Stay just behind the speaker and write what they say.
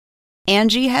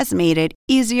Angie has made it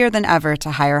easier than ever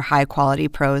to hire high-quality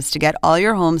pros to get all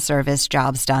your home service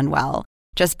jobs done well.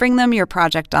 Just bring them your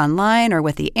project online or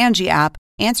with the Angie app,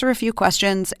 answer a few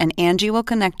questions, and Angie will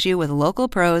connect you with local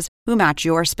pros who match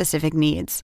your specific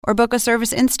needs. Or book a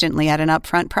service instantly at an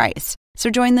upfront price. So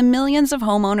join the millions of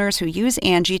homeowners who use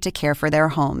Angie to care for their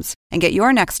homes and get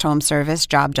your next home service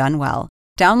job done well.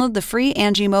 Download the free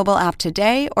Angie mobile app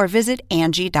today or visit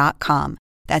Angie.com.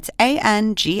 That's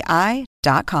ANGI.com.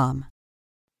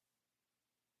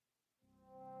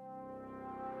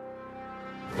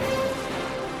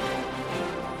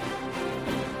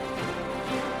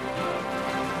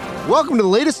 Welcome to the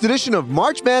latest edition of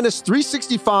March Madness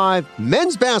 365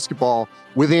 Men's Basketball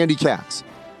with Andy Katz.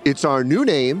 It's our new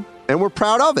name, and we're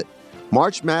proud of it.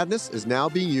 March Madness is now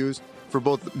being used for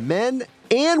both men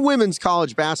and women's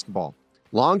college basketball.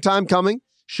 Long time coming.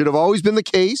 Should have always been the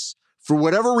case. For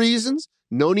whatever reasons,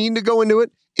 no need to go into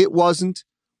it. It wasn't.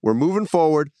 We're moving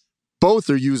forward. Both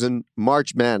are using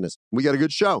March Madness. We got a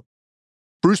good show.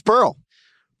 Bruce Pearl,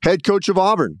 head coach of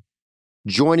Auburn,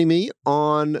 joining me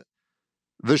on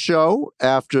the show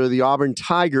after the Auburn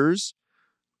Tigers.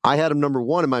 I had them number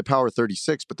 1 in my Power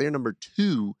 36, but they're number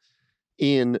 2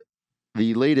 in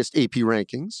the latest AP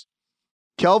rankings.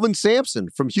 Kelvin Sampson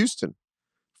from Houston,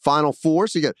 Final Four.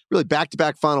 So you got really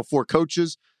back-to-back Final Four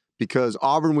coaches because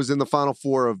Auburn was in the Final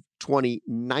Four of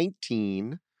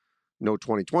 2019. No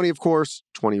 2020, of course.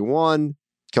 21.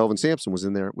 Kelvin Sampson was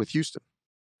in there with Houston.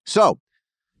 So,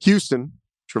 Houston,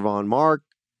 Trevon Mark,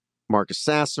 Marcus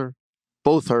Sasser,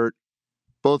 both hurt.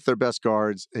 Both their best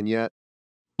guards, and yet,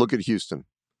 look at Houston.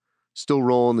 Still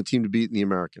rolling, the team to beat in the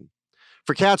American.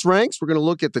 For Cats Ranks, we're going to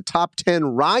look at the top 10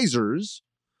 risers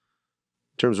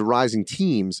in terms of rising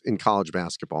teams in college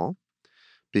basketball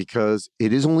because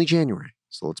it is only January.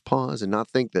 So let's pause and not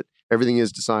think that everything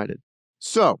is decided.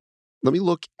 So let me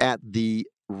look at the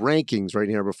rankings right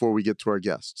here before we get to our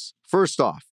guests. First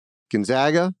off,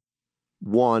 Gonzaga,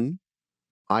 1.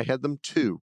 I had them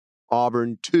 2.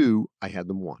 Auburn, 2. I had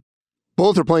them 1.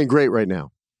 Both are playing great right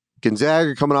now.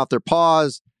 Gonzaga coming off their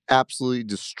pause, absolutely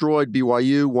destroyed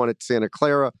BYU, won at Santa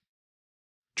Clara.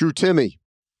 Drew Timme,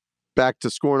 back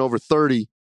to scoring over 30.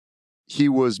 He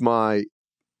was my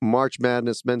March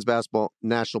Madness Men's Basketball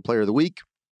National Player of the Week.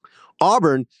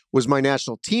 Auburn was my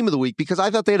National Team of the Week because I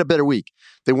thought they had a better week.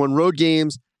 They won road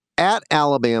games at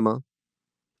Alabama,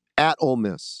 at Ole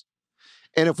Miss.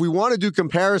 And if we want to do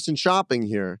comparison shopping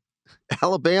here,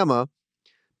 Alabama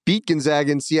beat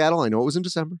Gonzaga in Seattle. I know it was in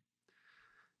December.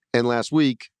 And last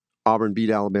week, Auburn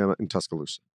beat Alabama in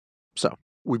Tuscaloosa. So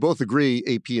we both agree,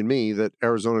 AP and me, that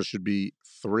Arizona should be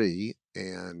 3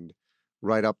 and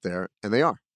right up there. And they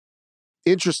are.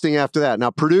 Interesting after that.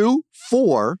 Now, Purdue,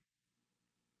 4.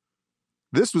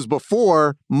 This was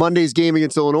before Monday's game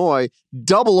against Illinois.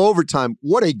 Double overtime.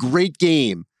 What a great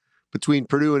game between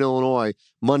Purdue and Illinois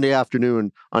Monday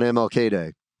afternoon on MLK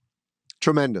Day.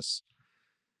 Tremendous.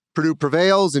 Purdue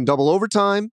prevails in double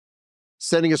overtime,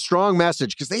 sending a strong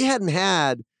message because they hadn't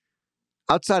had,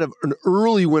 outside of an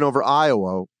early win over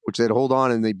Iowa, which they'd hold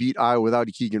on and they beat Iowa without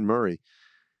Keegan Murray.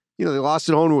 You know, they lost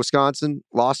at home to Wisconsin,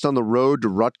 lost on the road to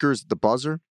Rutgers at the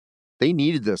buzzer. They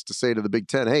needed this to say to the Big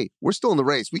Ten, hey, we're still in the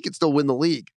race. We can still win the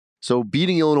league. So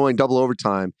beating Illinois in double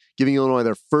overtime, giving Illinois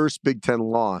their first Big Ten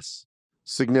loss,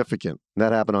 significant.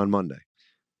 That happened on Monday.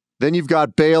 Then you've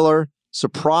got Baylor,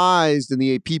 surprised in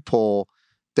the AP poll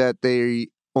that they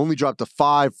only dropped to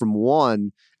 5 from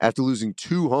 1 after losing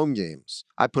 2 home games.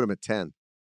 I put them at 10.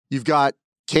 You've got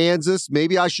Kansas.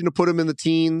 Maybe I shouldn't have put them in the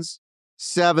teens.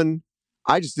 7.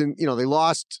 I just didn't, they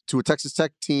lost to a Texas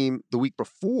Tech team the week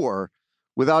before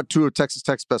without 2 of Texas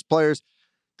Tech's best players.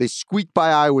 They squeaked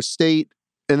by Iowa State,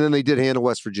 and then they did handle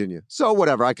West Virginia. So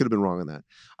whatever, I could have been wrong on that.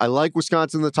 I like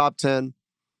Wisconsin in the top 10.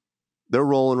 They're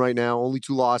rolling right now. Only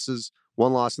 2 losses.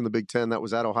 1 loss in the Big Ten. That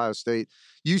was at Ohio State.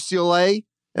 UCLA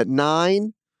at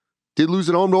 9. Did lose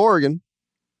at home to Oregon.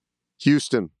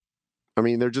 Houston. I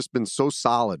mean, they've just been so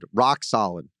solid. Rock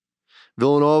solid.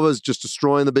 Villanova is just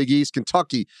destroying the Big East.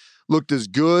 Kentucky looked as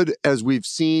good as we've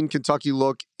seen Kentucky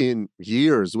look in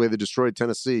years, the way they destroyed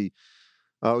Tennessee.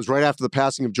 It was right after the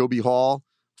passing of Joe B. Hall,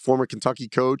 former Kentucky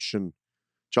coach, and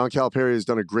John Calipari has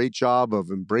done a great job of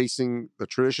embracing the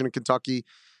tradition of Kentucky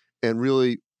and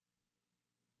really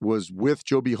was with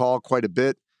Joe B. Hall quite a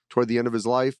bit toward the end of his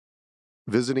life,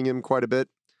 visiting him quite a bit.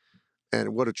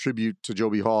 And what a tribute to Joe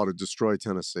B. Hall to destroy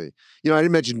Tennessee. I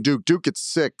didn't mention Duke. Duke at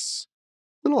 6.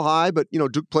 A little high, but,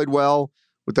 Duke played well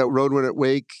with that road win at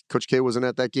Wake. Coach K wasn't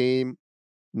at that game,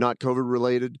 not COVID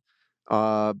related.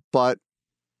 But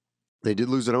they did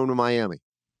lose at home to Miami.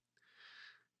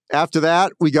 After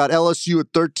that, we got LSU at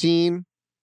 13.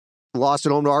 Lost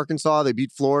at home to Arkansas. They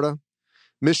beat Florida.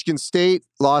 Michigan State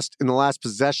lost in the last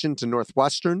possession to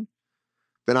Northwestern.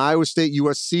 Then Iowa State,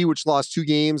 USC, which lost 2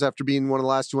 games after being one of the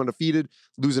last 2 undefeated,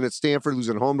 losing at Stanford,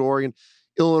 losing at home to Oregon.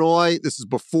 Illinois, this is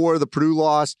before the Purdue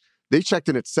loss. They checked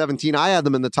in at 17. I had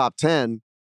them in the top 10.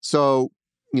 So,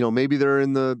 maybe they're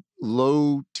in the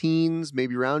low teens,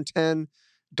 maybe around 10.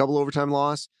 Double overtime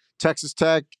loss. Texas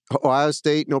Tech, Ohio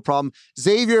State, no problem.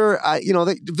 Xavier,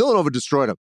 Villanova destroyed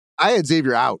them. I had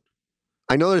Xavier out.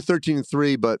 I know they're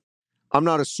 13-3, but I'm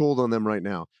not as sold on them right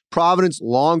now. Providence,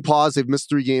 long pause. They've missed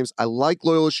 3 games. I like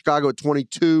Loyola Chicago at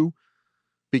 22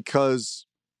 because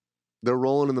they're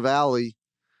rolling in the Valley.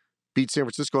 Beat San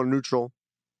Francisco on neutral.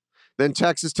 Then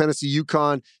Texas, Tennessee,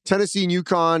 UConn. Tennessee and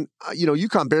UConn,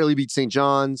 UConn barely beat St.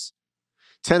 John's.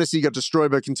 Tennessee got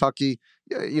destroyed by Kentucky.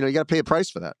 You got to pay a price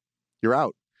for that. You're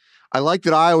out. I like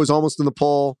that Iowa's almost in the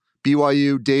poll.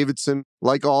 BYU, Davidson,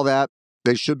 like all that.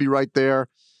 They should be right there.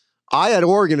 I had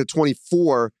Oregon at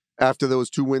 24 after those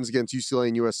 2 wins against UCLA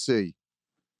and USC.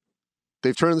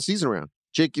 They've turned the season around.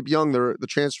 Jacob Young, the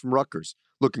transfer from Rutgers,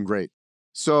 looking great.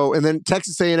 So, and then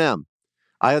Texas A&M.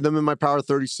 I had them in my power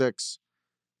 36.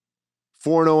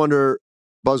 4-0 under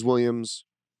Buzz Williams.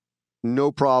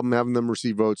 No problem having them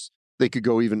receive votes. They could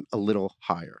go even a little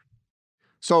higher.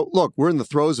 So, look, we're in the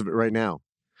throes of it right now.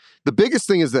 The biggest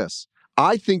thing is this.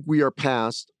 I think we are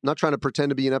past, I'm not trying to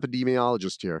pretend to be an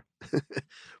epidemiologist here,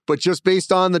 but just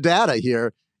based on the data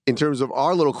here, in terms of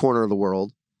our little corner of the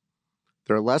world,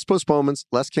 there are less postponements,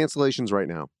 less cancellations right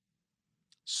now.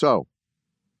 So,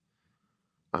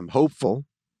 I'm hopeful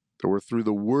that we're through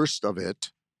the worst of it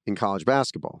in college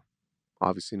basketball.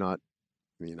 Obviously not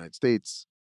in the United States,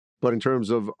 but in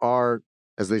terms of our,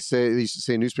 as they used to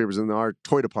say in newspapers, in our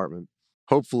toy department,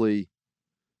 hopefully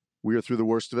we are through the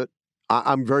worst of it.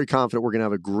 I'm very confident we're going to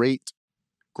have a great,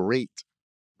 great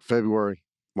February,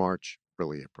 March,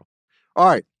 early April. All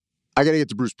right. I got to get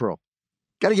to Bruce Pearl.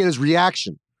 Got to get his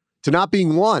reaction to not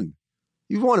being 1.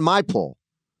 He won in my poll,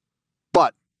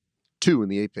 but 2 in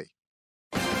the AP.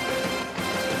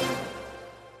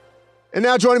 And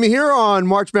now joining me here on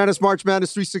March Madness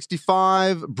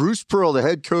 365, Bruce Pearl, the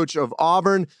head coach of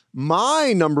Auburn.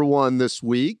 My number 1 this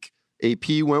week.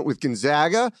 AP went with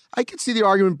Gonzaga. I could see the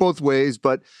argument both ways,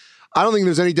 but I don't think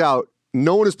there's any doubt.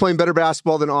 No one is playing better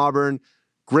basketball than Auburn.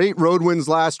 Great road wins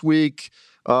last week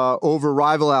over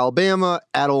rival Alabama,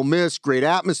 at Ole Miss, great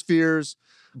atmospheres.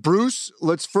 Bruce,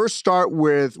 let's first start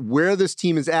with where this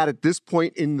team is at this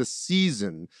point in the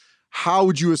season. How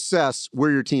would you assess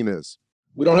where your team is?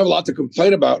 We don't have a lot to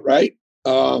complain about, right?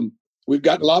 We've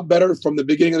gotten a lot better from the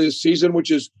beginning of this season,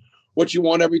 which is what you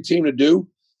want every team to do.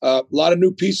 A lot of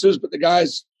new pieces, but the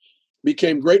guys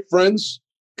became great friends,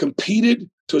 competed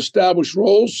to establish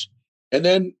roles, and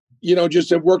then, just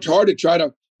have worked hard to try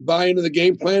to buy into the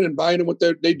game plan and buy into what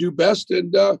they do best.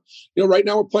 And, right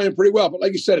now we're playing pretty well. But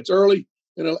like you said, it's early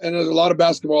and there's a lot of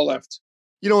basketball left.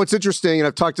 It's interesting, and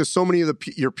I've talked to so many of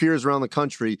your peers around the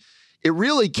country. It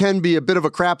really can be a bit of a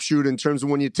crapshoot in terms of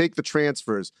when you take the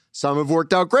transfers. Some have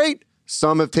worked out great.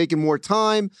 Some have taken more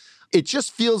time. It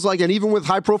just feels like, and even with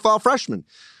high-profile freshmen,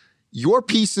 your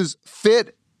pieces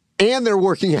fit and they're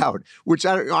working out, which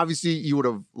obviously you would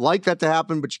have liked that to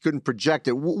happen, but you couldn't project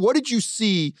it. What did you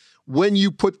see when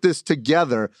you put this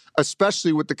together,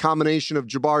 especially with the combination of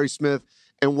Jabari Smith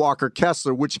and Walker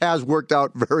Kessler, which has worked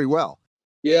out very well?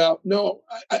 Yeah, no,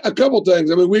 a couple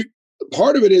things. I mean,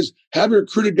 part of it is having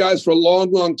recruited guys for a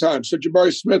long, long time. So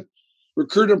Jabari Smith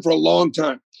recruited him for a long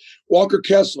time. Walker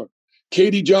Kessler,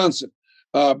 K.D. Johnson.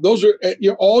 Those are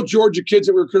all Georgia kids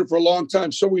that we recruited for a long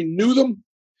time. So we knew them,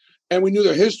 and we knew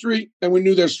their history, and we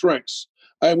knew their strengths,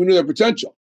 and we knew their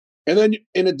potential. And then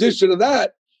in addition to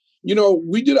that, I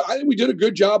think we did a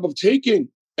good job of taking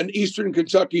an Eastern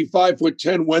Kentucky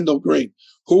 5'10" Wendell Green,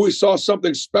 who we saw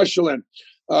something special in.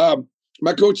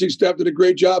 My coaching staff did a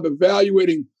great job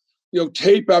evaluating,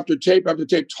 tape after tape after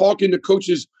tape, talking to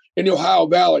coaches in the Ohio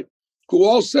Valley, who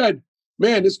all said,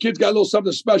 man, this kid's got a little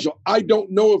something special. I don't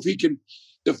know if he can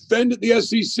defend at the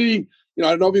SEC. I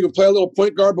don't know if he can play a little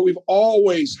point guard, but we've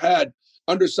always had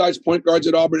undersized point guards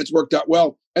at Auburn. It's worked out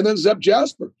well. And then Zeb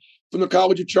Jasper from the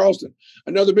College of Charleston,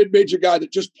 another mid-major guy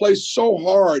that just plays so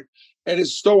hard and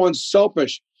is so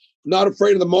unselfish, not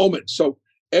afraid of the moment. So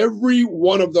every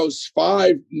one of those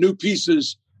 5 new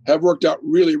pieces have worked out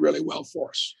really, really well for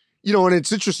us. And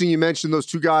it's interesting you mentioned those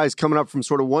 2 guys coming up from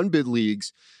sort of one bid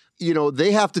leagues.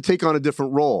 They have to take on a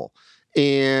different role.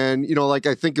 And, like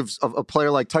I think of a player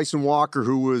like Tyson Walker,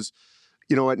 who was,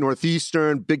 at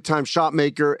Northeastern, big-time shot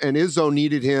maker, and Izzo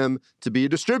needed him to be a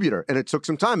distributor. And it took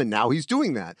some time, and now he's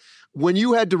doing that. When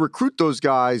you had to recruit those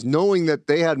guys, knowing that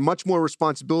they had much more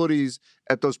responsibilities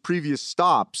at those previous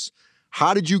stops,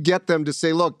 How did you get them to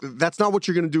say, look, that's not what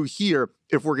you're going to do here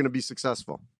if we're going to be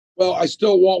successful? Well, I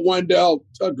still want Wendell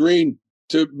Green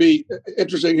to be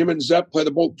interesting. Him and Zepp play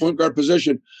the both point guard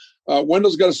position.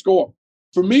 Wendell's got to score.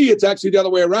 For me, it's actually the other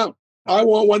way around. I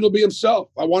want Wendell to be himself.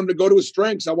 I want him to go to his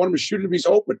strengths. I want him to shoot it if he's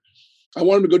open. I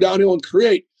want him to go downhill and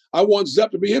create. I want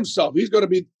Zepp to be himself. He's going to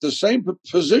be the same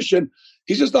position.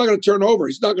 He's just not going to turn over.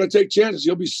 He's not going to take chances.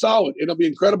 He'll be solid, and he'll be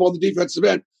incredible on the defensive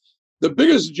end. The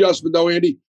biggest adjustment, though,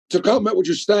 Andy, to complement what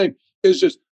you're saying, is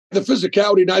just the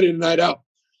physicality night in and night out.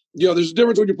 There's a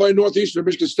difference when you're playing Northeastern or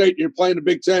Michigan State and you're playing the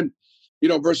Big Ten,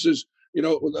 versus,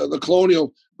 the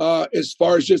Colonial, as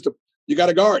far as just you got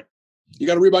to guard. You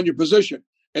got to rebound your position.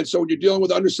 And so when you're dealing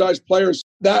with undersized players,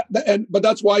 but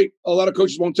that's why a lot of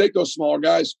coaches won't take those smaller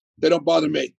guys. They don't bother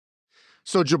me.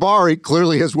 So Jabari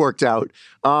clearly has worked out.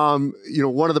 One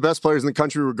of the best players in the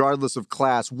country, regardless of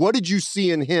class. What did you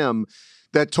see in him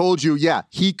that told you, yeah,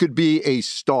 he could be a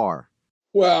star?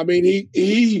 Well, I mean,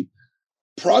 he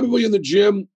probably in the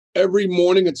gym every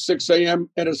morning at 6 a.m.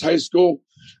 at his high school.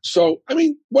 So, I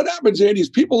mean, what happens, Andy, is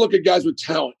people look at guys with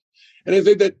talent and they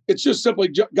think that it's just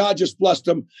simply God just blessed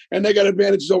them and they got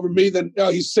advantages over me. Then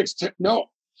he's 6'10". No.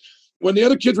 When the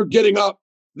other kids were getting up,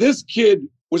 this kid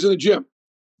was in the gym.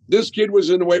 This kid was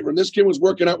in the weight room. This kid was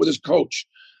working out with his coach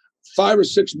 5 or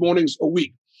 6 mornings a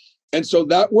week. And so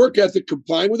that work ethic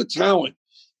combined with the talent.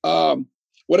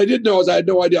 What I did know is I had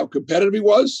no idea how competitive he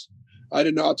was. I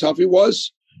didn't know how tough he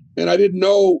was. And I didn't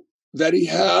know that he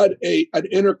had an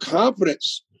inner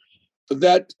confidence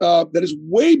that is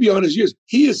way beyond his years.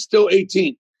 He is still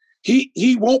 18.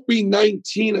 He won't be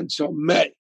 19 until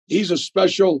May. He's as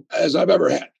special as I've ever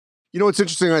had. It's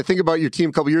interesting. I think about your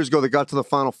team a couple years ago that got to the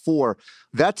Final Four.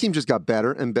 That team just got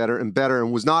better and better and better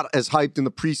and was not as hyped in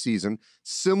the preseason,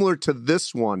 similar to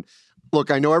this one. Look,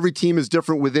 I know every team is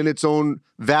different within its own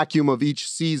vacuum of each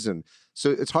season,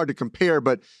 so it's hard to compare.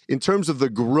 But in terms of the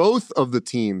growth of the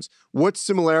teams, what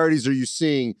similarities are you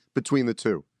seeing between the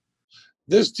two?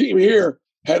 This team here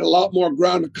had a lot more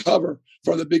ground to cover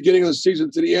from the beginning of the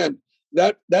season to the end.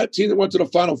 That team that went to the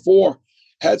Final Four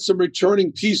had some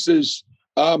returning pieces,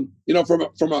 from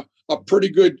a pretty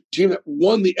good team that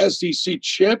won the SEC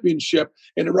championship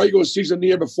in the regular season the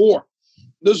year before.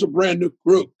 This is a brand new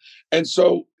group. And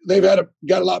so they've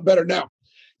got a lot better now.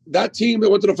 That team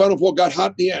that went to the Final Four got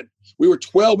hot in the end. We were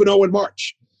 12-0 in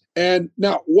March. And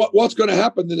now what's going to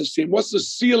happen to this team? What's the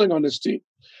ceiling on this team?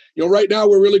 Right now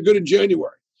we're really good in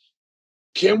January.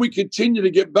 Can we continue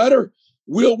to get better?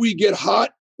 Will we get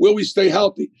hot? Will we stay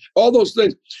healthy? All those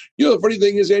things. The funny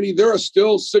thing is, Andy, there are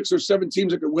still 6 or 7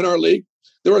 teams that could win our league.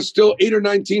 There are still 8 or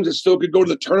 9 teams that still could go to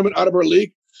the tournament out of our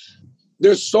league.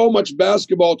 There's so much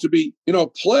basketball to be,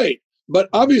 played. But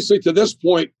obviously, to this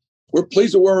point, we're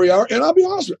pleased with where we are. And I'll be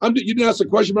honest, you didn't ask the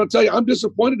question, but I'll tell you, I'm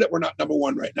disappointed that we're not number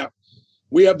one right now.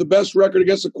 We have the best record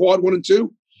against the quad 1 and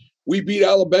 2. We beat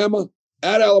Alabama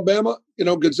at Alabama.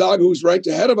 Gonzaga, who's ranked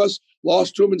ahead of us,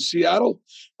 lost to them in Seattle.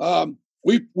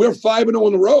 We're 5-0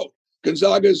 on the road.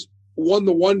 Gonzaga's won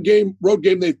the one road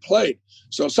game they've played.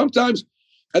 So sometimes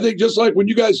I think just like when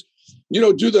you guys, do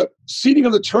the seeding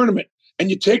of the tournament and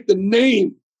you take the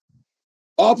name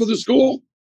off of the school,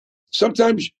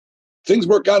 sometimes things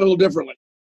work out a little differently.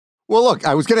 Well, look,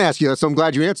 I was going to ask you that, so I'm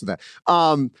glad you answered that.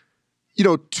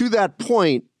 To that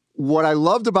point, what I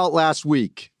loved about last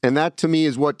week, and that to me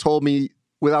is what told me,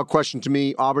 without question to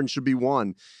me, Auburn should be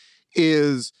one,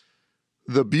 is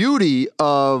the beauty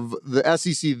of the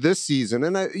SEC this season,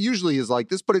 and it usually is like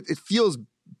this, but it feels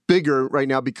bigger right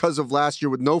now because of last year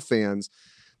with no fans.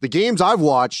 The games I've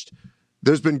watched,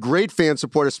 there's been great fan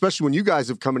support, especially when you guys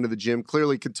have come into the gym.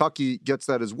 Clearly, Kentucky gets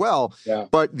that as well. Yeah.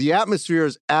 But the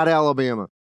atmospheres at Alabama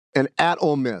and at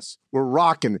Ole Miss were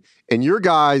rocking, and your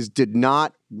guys did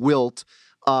not wilt.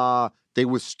 They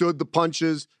withstood the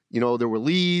punches. There were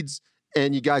leads,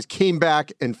 and you guys came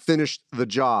back and finished the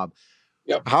job.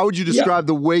 Yep. How would you describe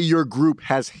the way your group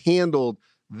has handled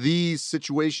these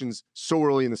situations so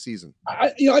early in the season?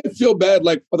 I feel bad,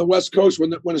 like for the West Coast, when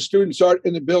the students aren't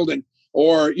in the building,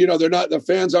 or the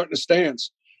fans aren't in the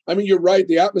stands. I mean, you're right.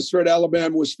 The atmosphere at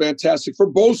Alabama was fantastic for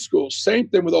both schools. Same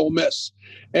thing with Ole Miss,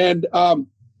 and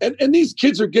these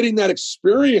kids are getting that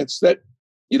experience that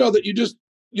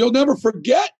you'll never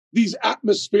forget. These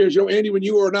atmospheres, Andy, when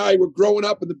you and I were growing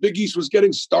up and the Big East was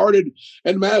getting started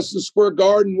and Madison Square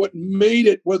Garden, what made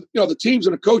it with, the teams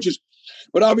and the coaches,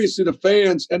 but obviously the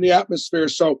fans and the atmosphere.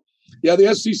 So,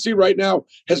 the SEC right now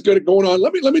has got it going on.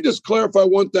 Let me just clarify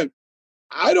one thing.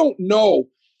 I don't know.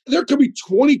 There could be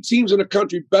 20 teams in the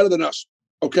country better than us,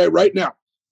 okay, right now.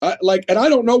 And I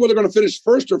don't know whether they're going to finish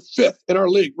 1st or 5th in our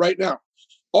league right now.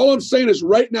 All I'm saying is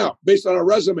right now, based on our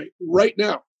resume, right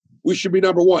now, we should be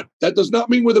number one. That does not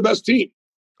mean we're the best team.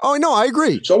 Oh, no, I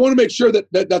agree. So I want to make sure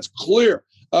that's clear.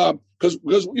 Because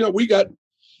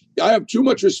I have too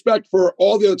much respect for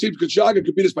all the other teams. Gonzaga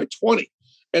could beat us by 20,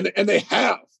 and they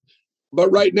have. But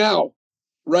right now,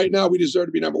 we deserve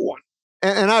to be number one.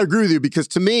 And I agree with you, because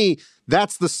to me,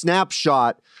 that's the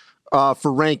snapshot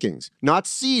for rankings, not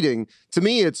seeding. To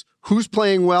me, it's who's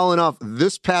playing well enough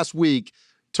this past week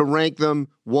to rank them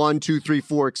 1, 2, 3,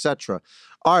 4, etc.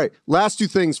 All right, last two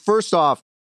things. First off,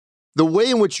 the way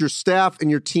in which your staff and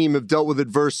your team have dealt with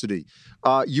adversity.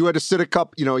 You had to sit a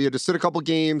couple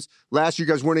games. Last year,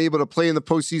 you guys weren't able to play in the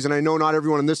postseason. I know not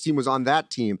everyone on this team was on that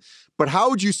team, but how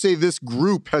would you say this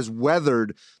group has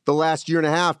weathered the last year and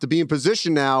a half to be in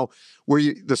position now where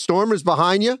the storm is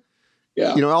behind you?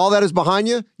 Yeah. All that is behind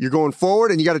you. You're going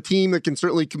forward, and you got a team that can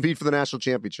certainly compete for the national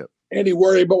championship. Andy,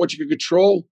 worry about what you can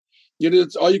control.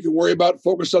 It's all you can worry about.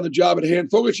 Focus on the job at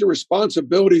hand. Focus your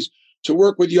responsibilities to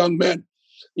work with young men.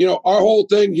 Our whole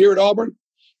thing here at Auburn,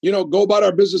 go about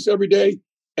our business every day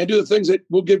and do the things that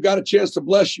will give God a chance to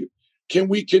bless you. Can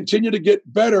we continue to get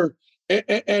better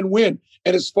and win?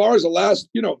 And as far as the last,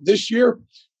 this year,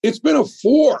 it's been a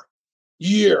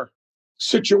 4-year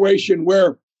situation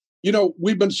where,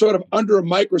 we've been sort of under a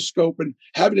microscope and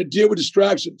having to deal with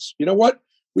distractions. You know what?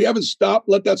 We haven't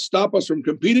let that stop us from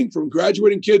competing, from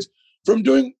graduating kids, from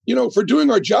doing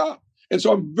our job. And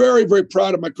so I'm very, very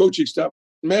proud of my coaching staff.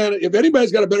 Man, if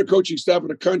anybody's got a better coaching staff in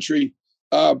the country,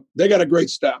 they got a great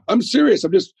staff. I'm serious.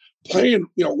 I'm just playing,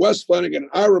 Wes Flanagan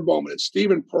and Ira Bowman and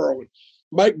Stephen Pearl and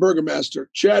Mike Burgermaster,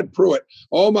 Chad Pruitt,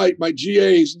 all my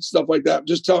GAs and stuff like that.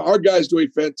 Just tell our guys do a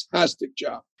fantastic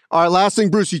job. All right, last thing,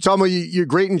 Bruce, you told me you're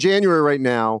great in January right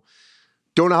now.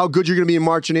 Don't know how good you're going to be in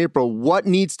March and April. What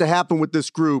needs to happen with this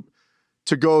group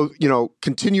to go,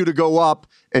 continue to go up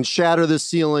and shatter this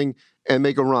ceiling and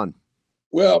make a run?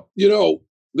 Well,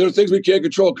 there are things we can't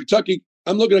control. Kentucky,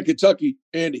 I'm looking at Kentucky,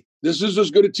 Andy. This is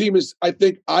as good a team as I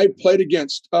think I played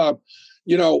against.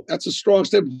 That's a strong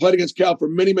statement. Played against Cal for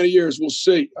many, many years. We'll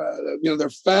see. They're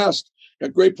fast,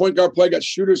 got great point guard play, got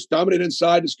shooters, dominate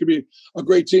inside. This could be a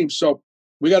great team. So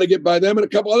we got to get by them and a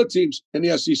couple other teams in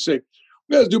the SEC.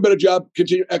 We got to do a better job,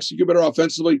 continue to execute better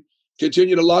offensively,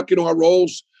 continue to lock into our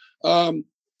roles, and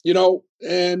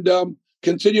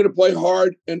continue to play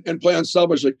hard and play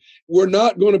unselfishly. We're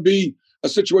not going to be a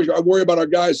situation. I worry about our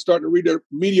guys starting to read their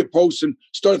media posts and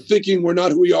start thinking we're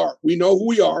not who we are. We know who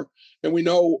we are, and we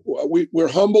know we're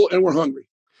humble and we're hungry.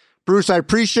 Bruce, I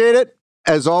appreciate it.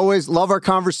 As always, love our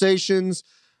conversations.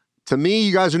 To me,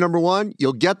 you guys are number one.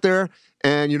 You'll get there,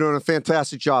 and you're doing a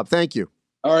fantastic job. Thank you.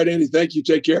 All right, Andy. Thank you.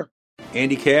 Take care.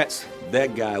 Andy Katz,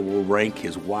 that guy will rank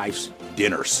his wife's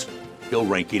dinners. He'll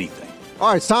rank anything. All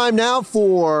right, it's time now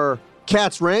for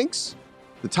Katz Ranks,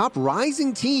 the top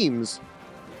rising teams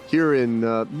here in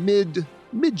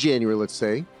mid-January, let's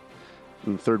say,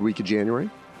 in the third week of January.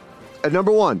 At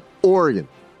number 1, Oregon.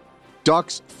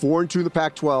 Ducks 4-2 in the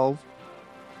Pac-12.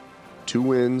 2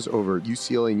 wins over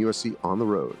UCLA and USC on the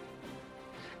road.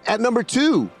 At number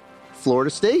 2,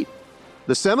 Florida State.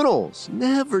 The Seminoles,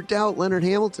 never doubt Leonard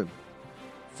Hamilton.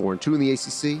 4-2 in the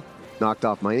ACC, knocked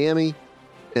off Miami,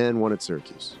 and won at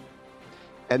Syracuse.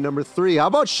 At number 3, how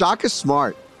about Shaka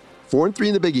Smart? 4-3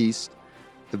 in the Big East.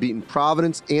 They've beaten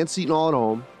Providence and Seton all at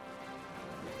home,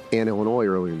 and Illinois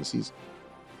earlier in the season.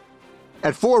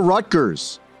 At 4,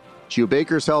 Rutgers. Geo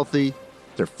Baker's healthy.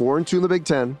 They're 4-2 in the Big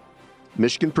Ten.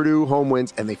 Michigan, Purdue, home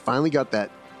wins, and they finally got that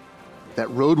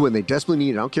road win they desperately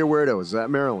needed. I don't care where it was. At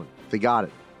Maryland. They got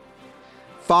it.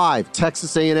 5,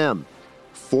 Texas A&M.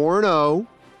 4-0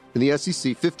 in the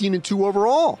SEC, 15-2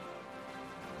 overall.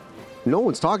 No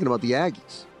one's talking about the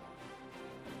Aggies.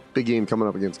 Big game coming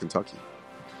up against Kentucky.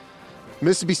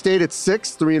 Mississippi State at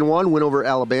 6, 3-1, win over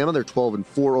Alabama. They're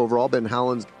 12-4 overall. Ben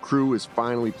Howland's crew is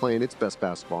finally playing its best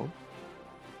basketball.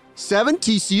 7,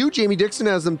 TCU. Jamie Dixon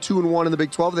has them 2-1 in the Big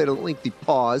 12. They had a lengthy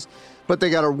pause, but they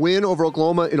got a win over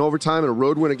Oklahoma in overtime and a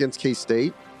road win against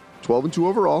K-State. 12-2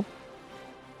 overall.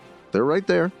 They're right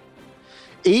there.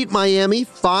 8, Miami,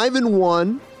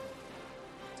 5-1.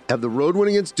 Have the road win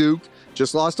against Duke.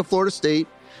 Just lost to Florida State.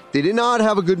 They did not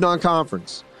have a good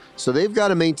non-conference, so they've got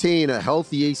to maintain a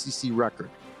healthy ACC record.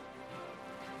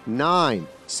 9,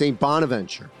 St.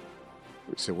 Bonaventure.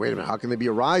 We say, wait a minute, how can they be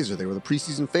a riser? They were the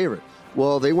preseason favorite.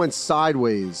 Well, they went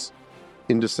sideways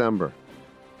in December.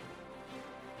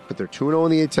 But they're 2-0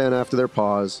 in the A-10 after their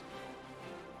pause.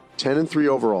 10-3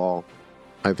 overall.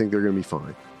 I think they're going to be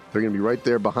fine. They're going to be right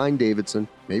there behind Davidson.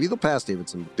 Maybe they'll pass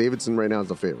Davidson. Davidson right now is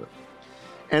the favorite.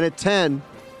 And at 10,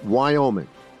 Wyoming.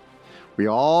 We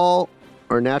all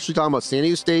are naturally talking about San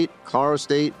Diego State, Colorado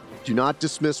State. Do not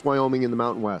dismiss Wyoming in the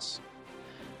Mountain West.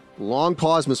 Long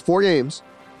pause, missed 4 games.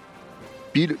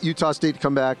 beat Utah State to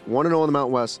come back, 1-0 in the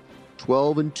Mountain West,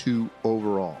 12-2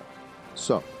 overall.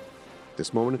 So,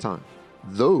 this moment in time,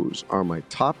 those are my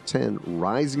top 10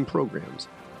 rising programs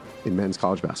in men's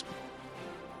college basketball.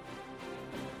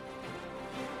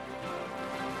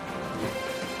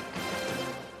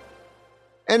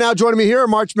 And now joining me here,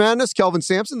 March Madness, Kelvin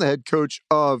Sampson, the head coach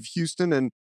of Houston.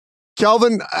 And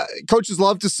Kelvin, coaches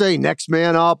love to say next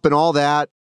man up and all that,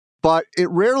 but it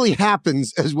rarely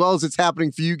happens as well as it's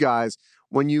happening for you guys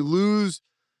when you lose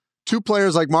two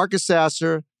players like Marcus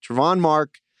Sasser, Trevon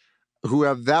Mark, who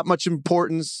have that much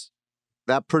importance,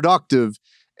 that productive,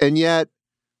 and yet,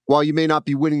 while you may not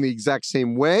be winning the exact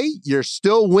same way, you're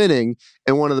still winning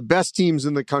and one of the best teams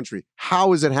in the country.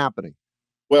 How is it happening?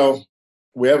 Well,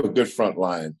 we have a good front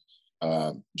line.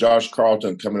 Josh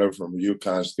Carlton coming over from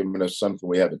UConn is giving us something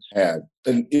we haven't had.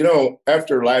 And,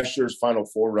 after last year's Final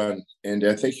Four run, and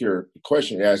I think your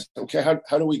question you asked, okay,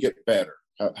 how do we get better?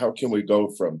 How can we go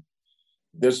from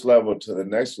this level to the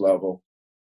next level?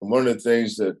 And one of the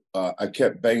things that I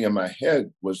kept banging in my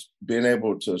head was being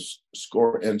able to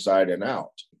score inside and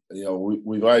out.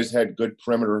 We've always had good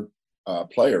perimeter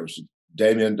players,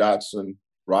 Damian Dotson,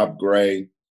 Rob Gray,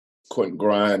 Quentin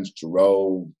Grimes,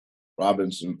 Jerome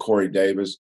Robinson, Corey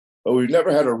Davis. But we've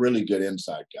never had a really good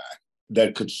inside guy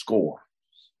that could score.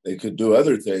 They could do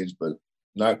other things, but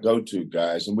not go-to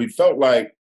guys. And we felt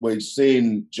like we'd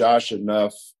seen Josh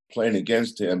enough playing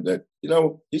against him that,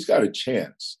 he's got a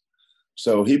chance.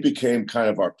 So he became kind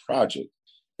of our project.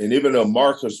 And even though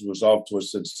Marcus was off to a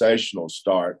sensational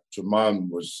start, Tremont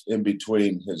was in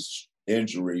between his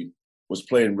injury, was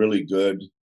playing really good.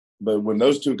 But when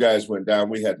those two guys went down,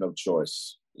 we had no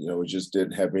choice. We just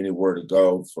didn't have anywhere to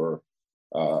go for,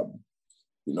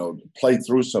 play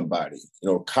through somebody.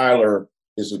 Kyler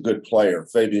is a good player.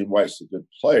 Fabian White's a good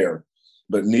player,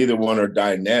 but neither one are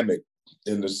dynamic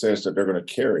in the sense that they're going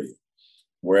to carry you.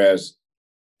 Whereas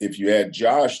if you add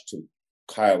Josh to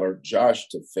Kyler, Josh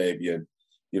to Fabian,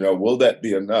 will that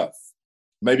be enough?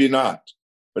 Maybe not,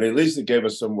 but at least it gave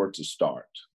us somewhere to start.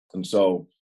 And so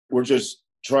we're just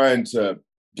trying to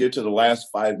get to the last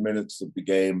 5 minutes of the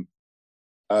game.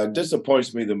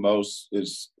 Disappoints me the most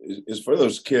is for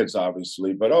those kids,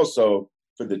 obviously, but also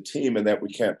for the team in that we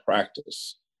can't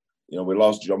practice. We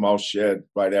lost Jamal Shedd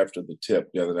right after the tip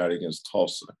the other night against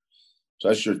Tulsa. So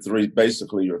that's your three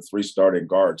starting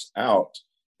guards out.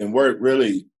 And where it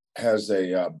really has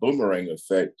a boomerang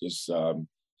effect is,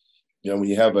 when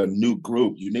you have a new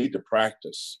group, you need to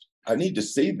practice. I need to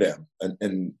see them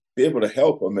and be able to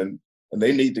help them. And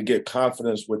they need to get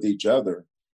confidence with each other.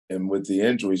 And with the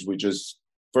injuries,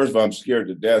 first of all, I'm scared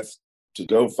to death to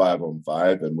go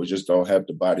 5-on-5, and we just don't have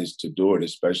the bodies to do it,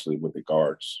 especially with the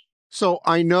guards. So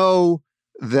I know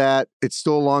that it's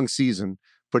still a long season,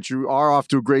 but you are off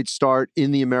to a great start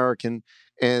in the American.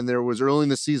 And there was early in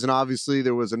the season, obviously,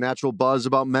 there was a natural buzz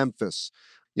about Memphis.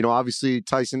 Obviously,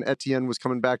 Tyson Etienne was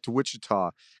coming back to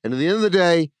Wichita. And at the end of the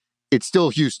day, it's still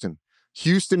Houston.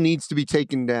 Houston needs to be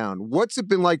taken down. What's it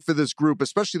been like for this group,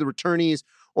 especially the returnees,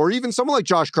 or even someone like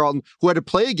Josh Carlton, who had to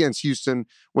play against Houston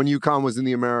when UConn was in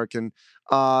the American,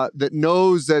 that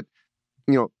knows that,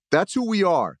 that's who we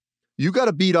are. You got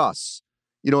to beat us,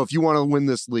 if you want to win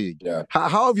this league. Yeah.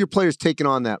 How have your players taken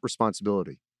on that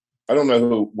responsibility? I don't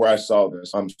know where I saw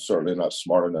this. I'm certainly not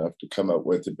smart enough to come up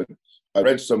with it, but I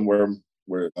read somewhere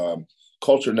where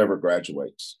culture never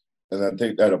graduates. And I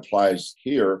think that applies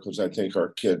here because I think our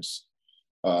kids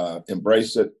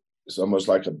embrace it. It's almost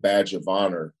like a badge of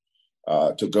honor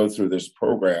to go through this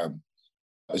program,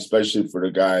 especially for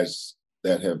the guys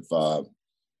that have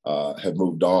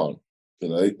moved on.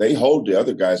 They hold the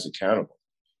other guys accountable.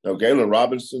 Galen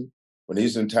Robinson, when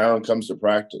he's in town, comes to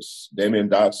practice. Damian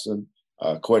Dotson,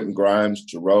 Quentin Grimes,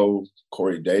 Jerome,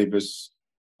 Corey Davis,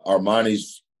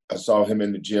 Armani's. I saw him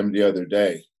in the gym the other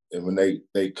day, and when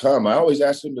they come, I always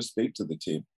ask them to speak to the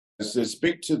team. I said,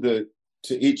 speak to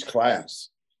each class.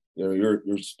 You're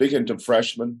speaking to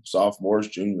freshmen, sophomores,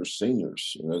 juniors,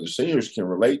 seniors. The seniors can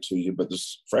relate to you, but the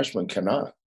freshmen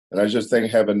cannot. And I just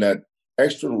think having that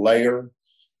extra layer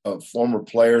of former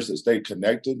players that stay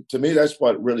connected, to me, that's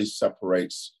what really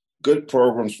separates good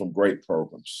programs from great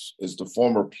programs, is the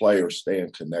former players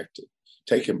staying connected,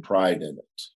 taking pride in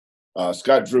it.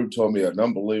 Scott Drew told me an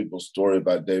unbelievable story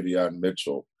about Davion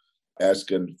Mitchell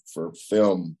asking for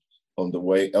film on the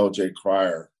way L.J.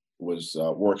 Cryer was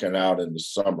working out in the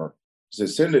summer. He said,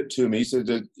 send it to me. He said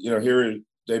that, here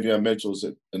Davion Mitchell's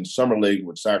in summer league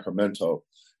with Sacramento,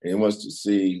 and he wants to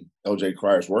see L.J.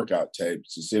 Cryer's workout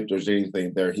tapes to see if there's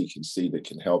anything there he can see that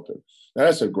can help him. Now,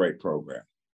 that's a great program.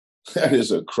 That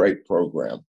is a great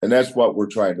program. And that's what we're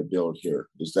trying to build here,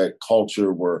 is that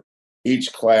culture where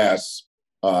each class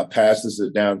passes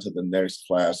it down to the next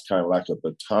class, kind of like a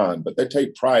baton, but they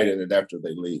take pride in it after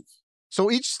they leave. So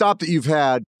each stop that you've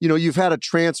had, you've had a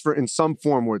transfer in some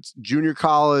form, where it's junior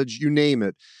college, you name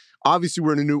it. Obviously,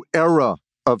 we're in a new era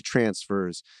of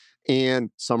transfers,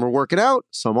 and some are working out,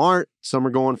 some aren't. Some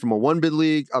are going from a one-bid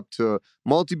league up to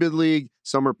multi-bid league.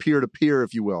 Some are peer-to-peer,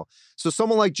 if you will. So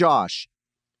someone like Josh,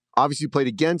 obviously you played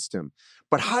against him,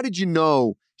 but how did you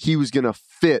know he was going to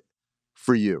fit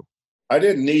for you? I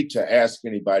didn't need to ask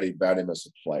anybody about him as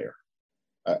a player.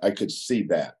 I could see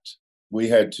that. We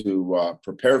had to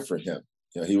prepare for him.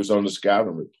 He was on the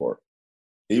scouting report.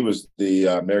 He was the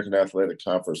American Athletic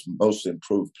Conference most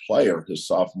improved player his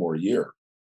sophomore year.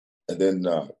 And then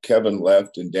Kelvin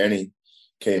left and Danny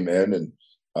came in, and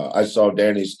I saw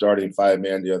Danny starting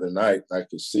 5-man the other night. I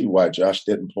could see why Josh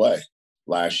didn't play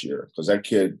last year, because that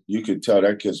kid, you could tell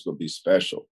that kid's going to be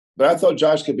special. But I thought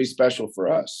Josh could be special for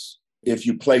us if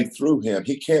you play through him.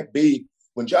 He can't be,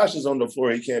 when Josh is on the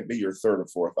floor, he can't be your third or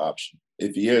fourth option.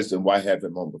 If he is, then why have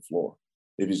him on the floor?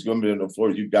 If he's going to be on the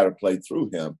floor, you've got to play through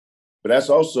him. But that's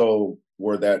also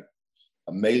where that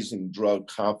amazing drug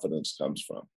confidence comes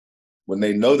from. When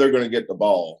they know they're going to get the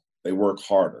ball, they work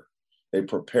harder. They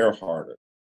prepare harder.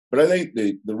 But I think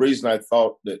the reason I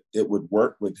thought that it would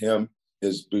work with him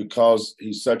is because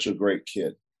he's such a great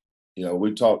kid.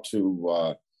 We talked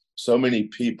to so many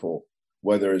people,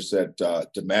 whether it's at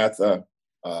DeMatha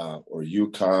or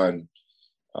UConn,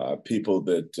 people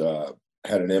that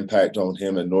had an impact on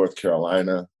him in North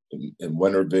Carolina, in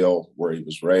Winterville, where he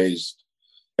was raised.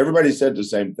 Everybody said the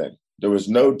same thing. There was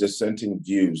no dissenting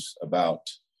views about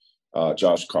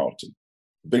Josh Carlton.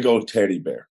 Big old teddy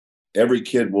bear. Every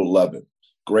kid will love him.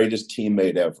 Greatest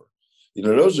teammate ever.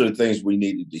 Those are the things we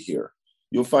needed to hear.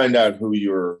 You'll find out who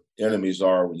your enemies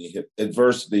are when you hit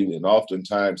adversity, and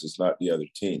oftentimes it's not the other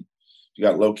team. You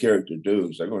got low character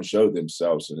dudes, they're going to show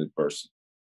themselves in adversity.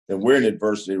 And we're in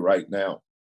adversity right now.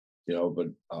 But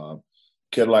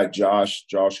kid like Josh,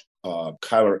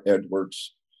 Kyler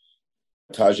Edwards,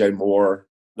 Tajay Moore,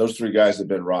 those three guys have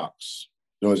been rocks.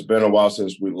 It's been a while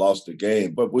since we lost a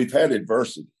game, but we've had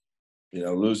adversity.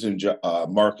 Losing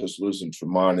Marcus, losing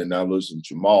Tremont, and now losing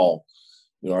Jamal.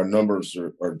 Our numbers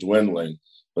are dwindling,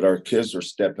 but our kids are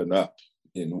stepping up.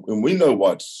 And we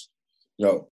know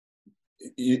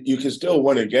you can still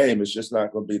win a game. It's just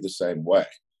not going to be the same way.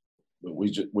 But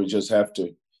we just have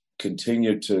to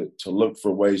continue to look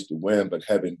for ways to win, but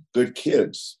having good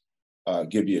kids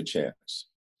give you a chance.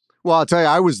 Well, I'll tell you,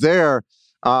 I was there.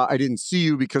 I didn't see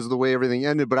you because of the way everything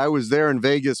ended, but I was there in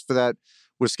Vegas for that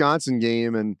Wisconsin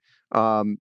game. And,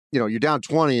 you're down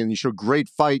 20 and you show great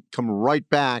fight, come right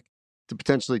back to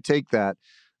potentially take that.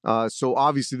 So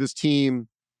obviously this team,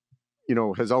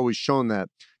 has always shown that.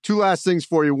 Two last things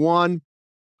for you. One,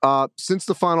 since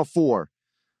the Final Four,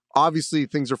 obviously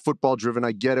things are football driven.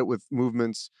 I get it with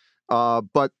movements,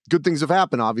 but good things have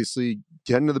happened. Obviously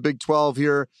getting to the Big 12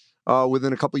 here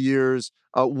within a couple of years.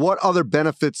 What other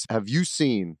benefits have you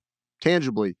seen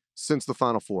tangibly since the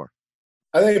Final Four?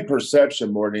 I think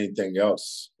perception more than anything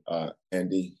else,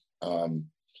 Andy.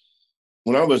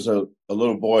 When I was a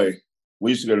little boy,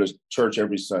 we used to go to church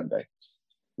every Sunday.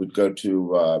 We'd go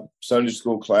to Sunday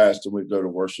school class, and we'd go to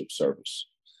worship service.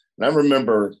 And I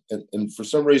remember, and for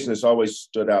some reason, it's always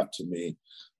stood out to me,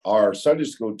 our Sunday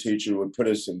school teacher would put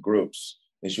us in groups,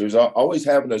 and she was always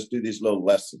having us do these little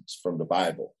lessons from the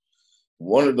Bible.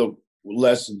 One of the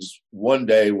lessons one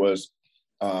day was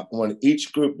on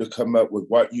each group to come up with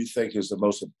what you think is the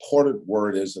most important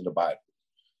word is in the Bible.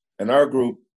 And our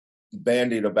group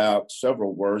bandied about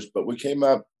several words, but we came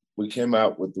out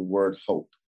with the word hope.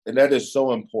 And that is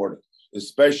so important,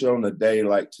 especially on a day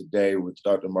like today with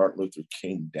Dr. Martin Luther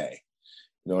King Day.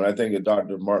 And I think of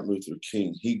Dr. Martin Luther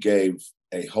King, he gave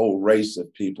a whole race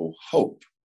of people hope.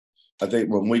 I think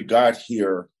when we got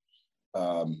here,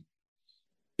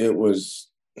 it was,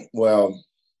 well,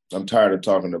 I'm tired of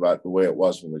talking about the way it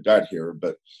was when we got here,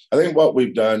 but I think what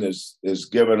we've done is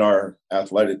given our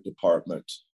athletic department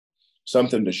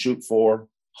something to shoot for,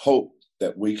 hope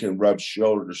that we can rub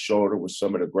shoulder to shoulder with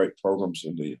some of the great programs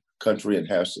in the country and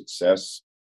have success.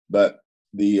 But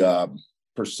the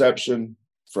perception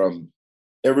from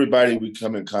everybody we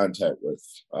come in contact with,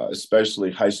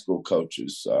 especially high school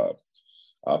coaches,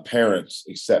 parents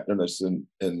accepting us in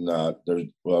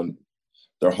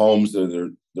their homes,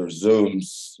 their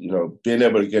Zooms, being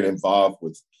able to get involved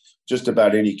with just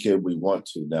about any kid we want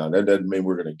to now. That doesn't mean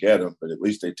we're going to get them, but at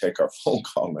least they take our phone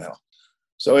call now.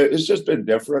 So it's just been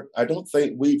different. I don't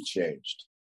think we've changed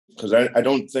because I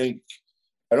don't think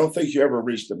you ever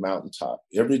reach the mountaintop.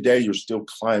 Every day you're still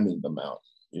climbing the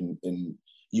mountain, and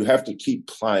you have to keep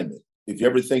climbing. If you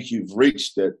ever think you've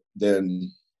reached it,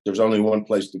 then there's only one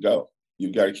place to go.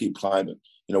 You've got to keep climbing.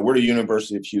 We're the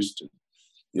University of Houston.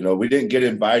 We didn't get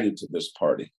invited to this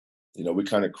party. We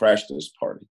kind of crashed this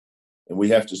party. And we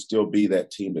have to still be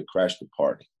that team that crashed the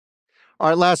party. All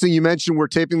right, last thing you mentioned, we're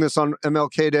taping this on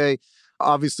MLK Day.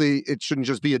 Obviously, it shouldn't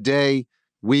just be a day,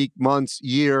 week, months,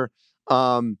 year.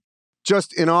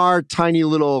 Just in our tiny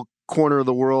little corner of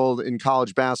the world in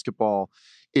college basketball,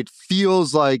 it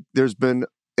feels like there's been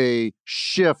a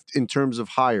shift in terms of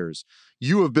hires.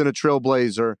 You have been a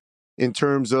trailblazer in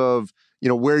terms of,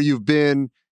 where you've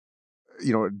been,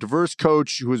 a diverse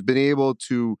coach who has been able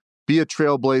to be a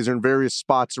trailblazer in various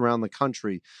spots around the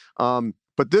country.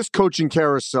 But this coaching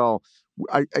carousel,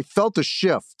 I felt a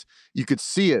shift. You could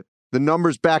see it. The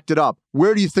numbers backed it up.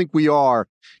 Where do you think we are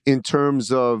in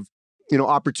terms of,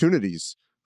 opportunities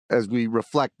as we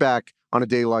reflect back on a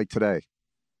day like today?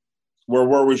 We're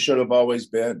where we should have always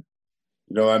been.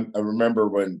 I remember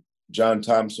when John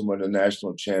Thompson won the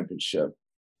national championship,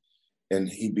 and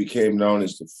he became known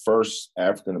as the first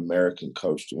African-American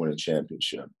coach to win a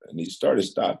championship. And he started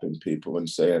stopping people and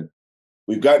saying,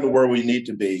 we've gotten to where we need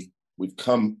to be. We've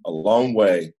come a long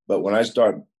way. But when I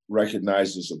start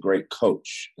recognized as a great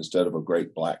coach instead of a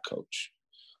great Black coach,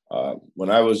 when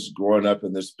I was growing up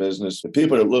in this business, the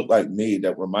people that looked like me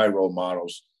that were my role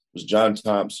models was John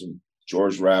Thompson,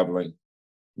 George Raveling,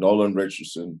 Nolan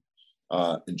Richardson,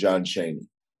 and John Chaney,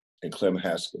 and Clem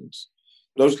Haskins.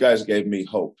 Those guys gave me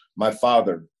hope. My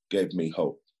father gave me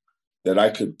hope that I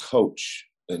could coach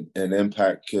and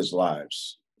impact kids'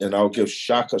 lives. And I'll give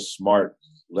Shaka Smart,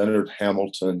 Leonard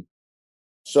Hamilton,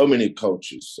 so many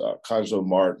coaches, Conzo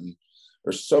Martin.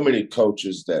 There's so many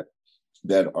coaches that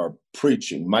are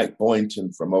preaching. Mike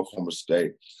Boynton from Oklahoma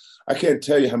State. I can't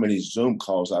tell you how many Zoom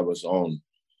calls I was on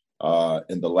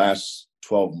in the last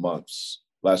 12 months,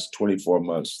 last 24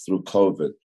 months through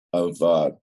COVID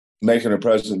of making a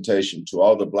presentation to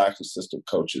all the Black assistant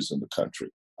coaches in the country,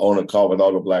 on a call with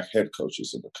all the Black head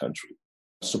coaches in the country,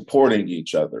 supporting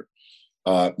each other,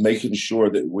 making sure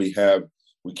that we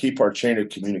keep our chain of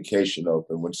communication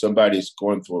open. When somebody's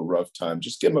going through a rough time,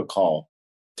 just give them a call,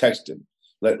 text him,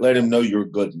 let him know you're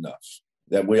good enough,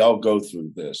 that we all go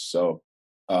through this. So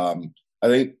I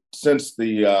think since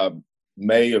the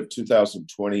May of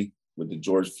 2020 with the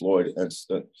George Floyd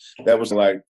incident, that was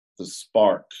like the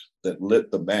spark that lit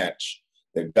the match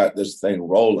that got this thing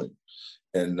rolling.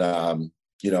 And,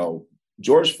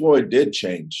 George Floyd did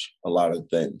change a lot of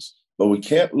things, but we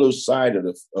can't lose sight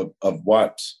of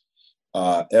what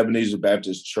Ebenezer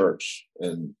Baptist Church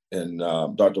and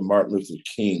Dr. Martin Luther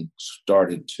King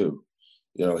started too.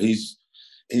 He's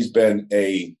been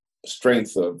a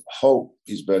strength of hope.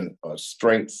 He's been a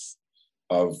strength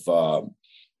of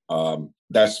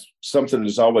that's something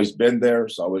that's always been there.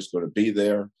 It's always going to be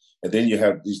there. And then you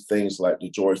have these things like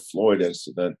the George Floyd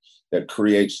incident that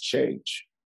creates change.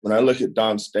 When I look at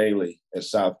Don Staley at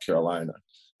South Carolina,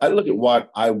 I look at what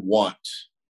I want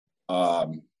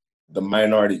the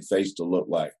minority face to look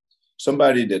like.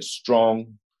 Somebody that's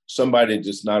strong, somebody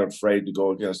that's not afraid to go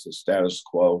against the status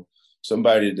quo,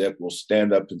 somebody that will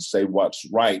stand up and say what's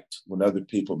right when other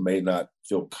people may not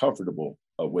feel comfortable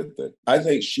with it. I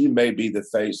think she may be the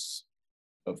face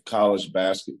of college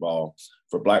basketball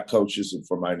for Black coaches and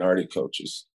for minority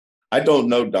coaches. I don't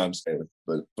know Don Staley,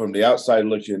 but from the outside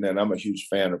looking in, I'm a huge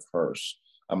fan of hers.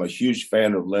 I'm a huge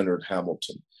fan of Leonard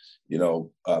Hamilton.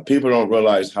 People don't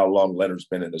realize how long Leonard's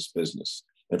been in this business.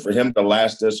 And for him to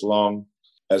last this long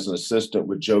as an assistant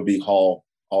with Joe B. Hall,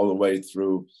 all the way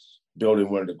through building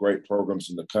one of the great programs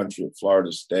in the country at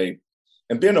Florida State,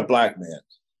 and being a Black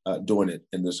man doing it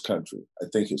in this country, I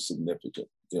think is significant.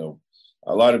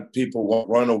 A lot of people won't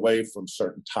run away from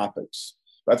certain topics,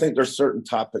 but I think there's certain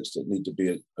topics that need to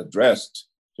be addressed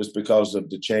just because of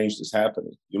the change that's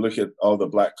happening. You look at all the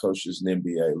Black coaches in the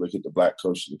NBA, look at the Black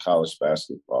coaches in college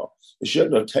basketball. It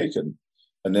shouldn't have taken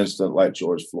an incident like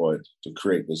George Floyd to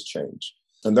create this change.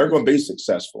 And they're going to be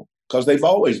successful because they've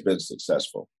always been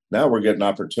successful. Now we're getting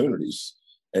opportunities,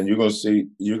 and you're going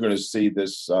to see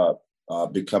this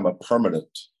become a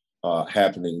permanent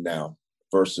happening now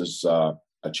versus a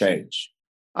change.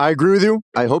 I agree with you.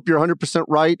 I hope you're 100%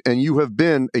 right, and you have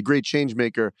been a great change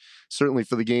maker, certainly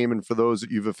for the game and for those that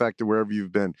you've affected wherever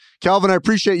you've been. Kelvin, I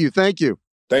appreciate you. Thank you.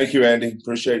 Thank you, Andy.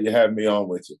 Appreciate you having me on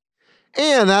with you.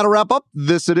 And that'll wrap up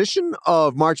this edition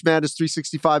of March Madness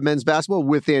 365 Men's Basketball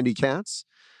with Andy Katz.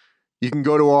 You can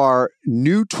go to our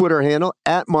new Twitter handle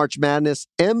at March Madness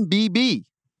MBB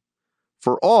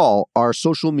for all our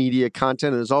social media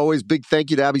content. And as always, big thank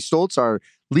you to Abby Stoltz, our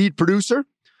lead producer,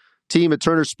 team at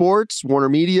Turner Sports, Warner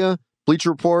Media, Bleacher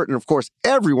Report, and of course,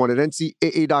 everyone at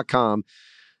NCAA.com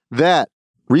that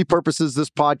repurposes this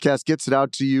podcast, gets it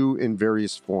out to you in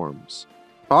various forms.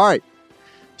 All right.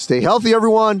 Stay healthy,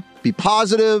 everyone. Be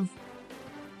positive.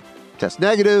 Test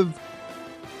negative.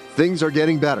 Things are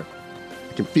getting better.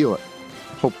 I can feel it.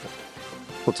 Hopeful.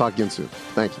 We'll talk again soon.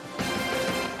 Thank you.